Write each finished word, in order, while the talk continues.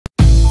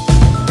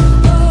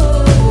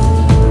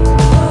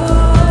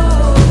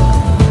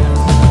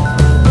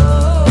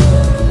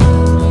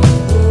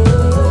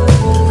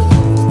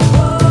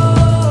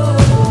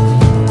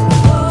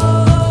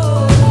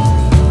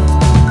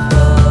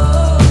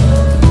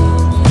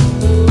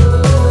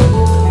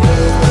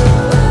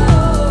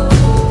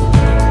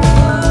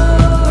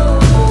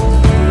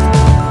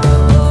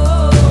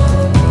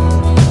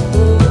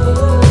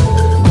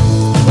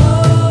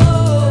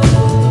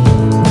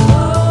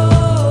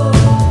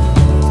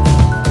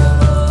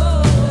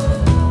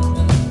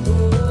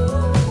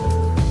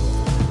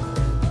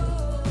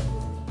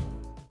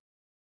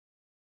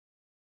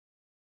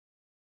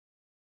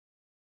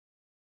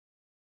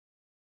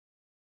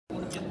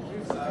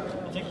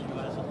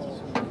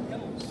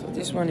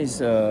This one is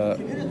a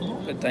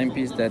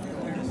timepiece that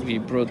we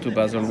brought to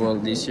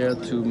Baselworld this year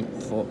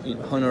for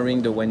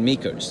honoring the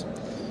winemakers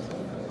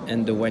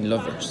and the wine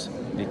lovers,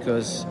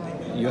 because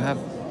you have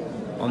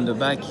on the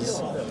back is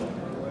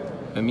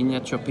a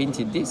miniature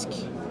painted disc.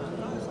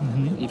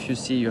 If you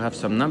see, you have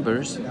some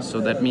numbers,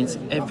 so that means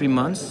every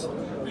month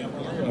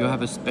you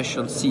have a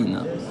special scene.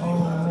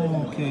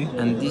 Oh, okay.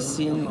 And this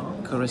scene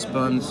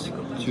corresponds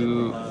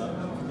to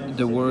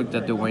the work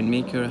that the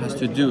winemaker has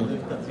to do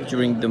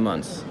during the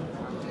month.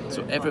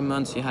 So every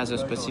month he has a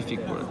specific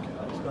work,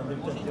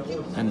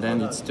 and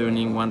then it's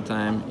turning one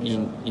time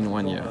in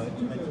 1 year.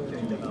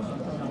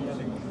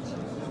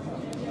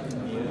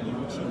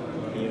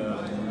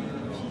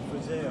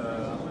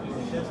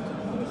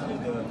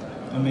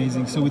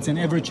 Amazing. So it's an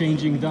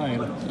ever-changing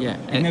dial. Yeah.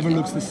 It never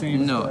looks the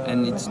same. No,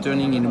 and it's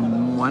turning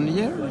in 1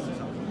 year.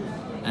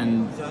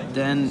 And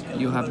then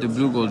you have the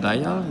blue gold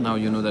dial. Now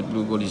you know that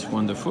blue gold is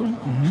wonderful.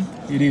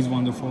 It is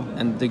wonderful.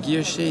 And the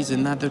guilloche is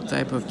another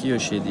type of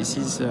guilloche. This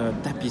is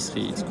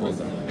tapisserie, it's called.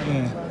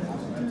 Yeah.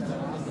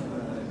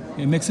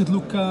 It makes it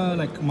look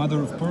like mother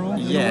of pearl.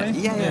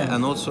 Yeah.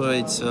 And also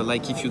it's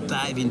like if you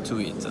dive into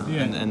it.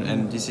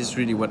 And this is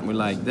really what we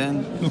like.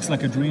 Then looks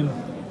like a dream.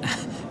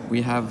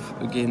 We have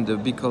again the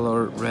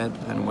bicolor red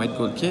and white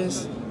gold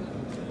case.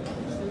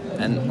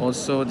 And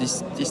also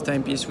this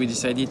timepiece we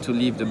decided to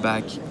leave the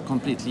back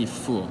completely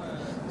full.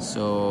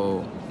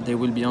 So there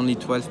will be only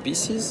 12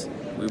 pieces.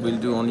 We will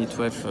do only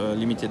 12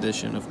 limited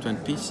edition of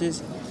 20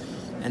 pieces.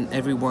 And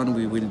every one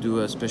we will do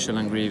a special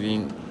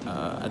engraving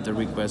at the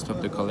request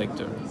of the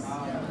collector.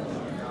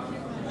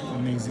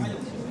 Amazing.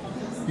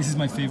 This is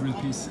my favorite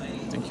piece.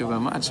 Thank you very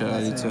much.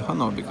 It's an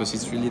honor because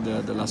it's really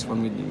the last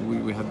one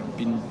we have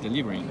been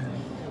delivering.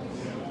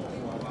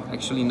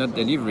 Actually not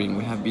delivering,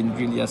 we have been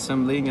really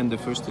assembling, and the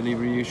first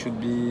delivery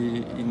should be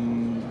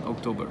in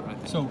October, I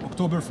think. So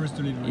October first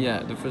delivery?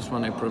 Yeah, the first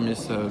one I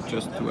promised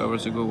just 2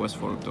 hours ago was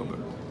for October.